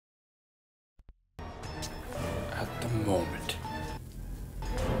moment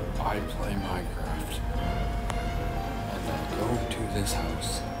I play Minecraft and I go to this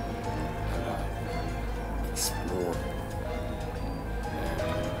house and I explore and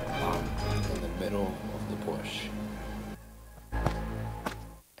I'm in the middle of the bush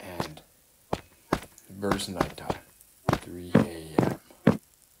and it's nighttime, 3 a.m.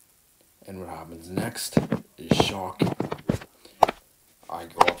 and what happens next is shocking. I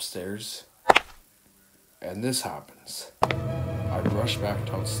go upstairs and this happens. I rush back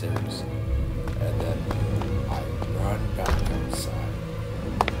downstairs, and then I run back outside,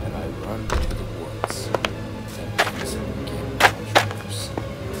 and I run to the woods, and use some game controllers.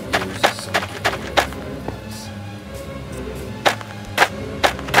 Use some game controllers.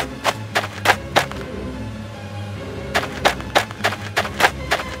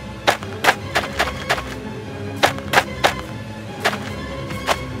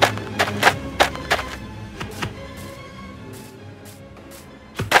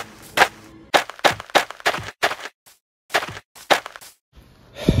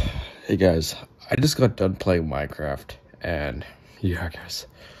 Hey guys, I just got done playing Minecraft, and yeah guys,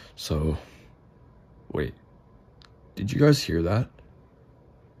 so, wait, did you guys hear that?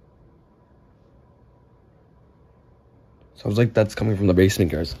 Sounds like that's coming from the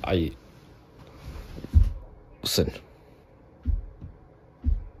basement, guys. Listen.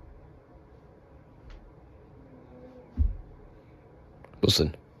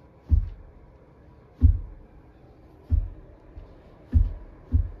 Listen.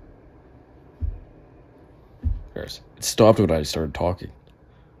 Guys, it stopped when I started talking.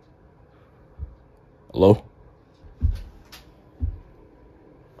 Hello?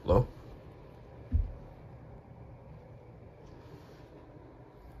 Hello?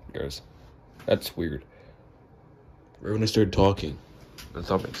 Guys, that's weird. Right when I started talking, then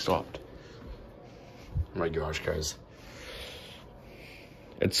something stopped. Oh my gosh, guys.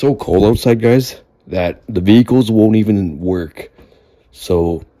 It's so cold outside, guys, that the vehicles won't even work.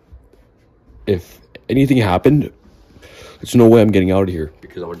 So, if anything happened, there's no way I'm getting out of here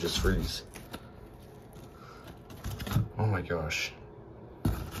because I would just freeze. Oh my gosh.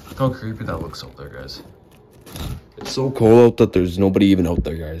 Look how creepy that looks out there, guys. It's so cold out that there's nobody even out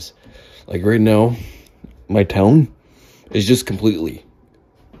there, guys. Like right now, my town is just completely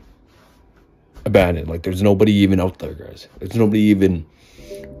abandoned. Like there's nobody even out there, guys. There's nobody even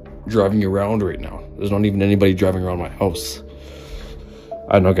driving around right now. There's not even anybody driving around my house.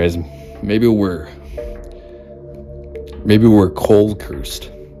 I don't know, guys. Maybe we're cold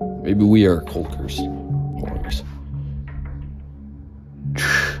cursed. Maybe we are cold cursed. Hold on, guys.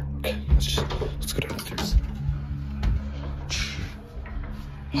 Okay, let's go downstairs.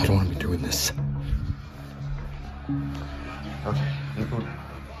 I don't want to be doing this. Okay,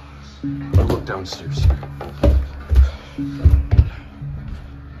 I'll look downstairs here.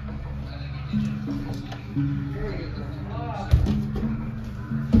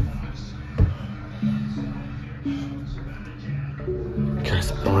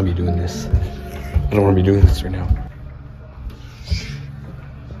 Guys, I don't want to be doing this. I don't want to be doing this right now.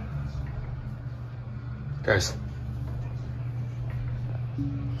 Guys.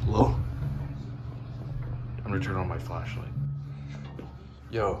 Hello? I'm gonna turn on my flashlight.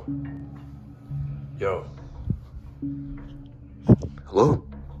 Yo. Hello?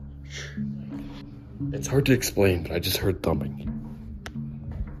 It's hard to explain, but I just heard thumping.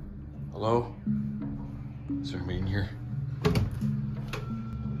 Hello? Is there anybody in here?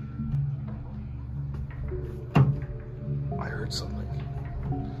 I heard something.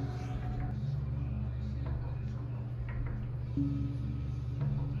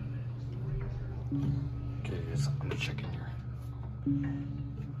 Okay, guys, I'm gonna check in here.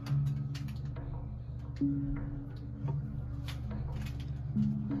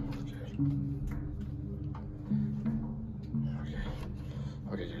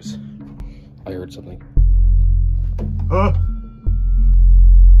 Okay, guys. I heard something. Huh?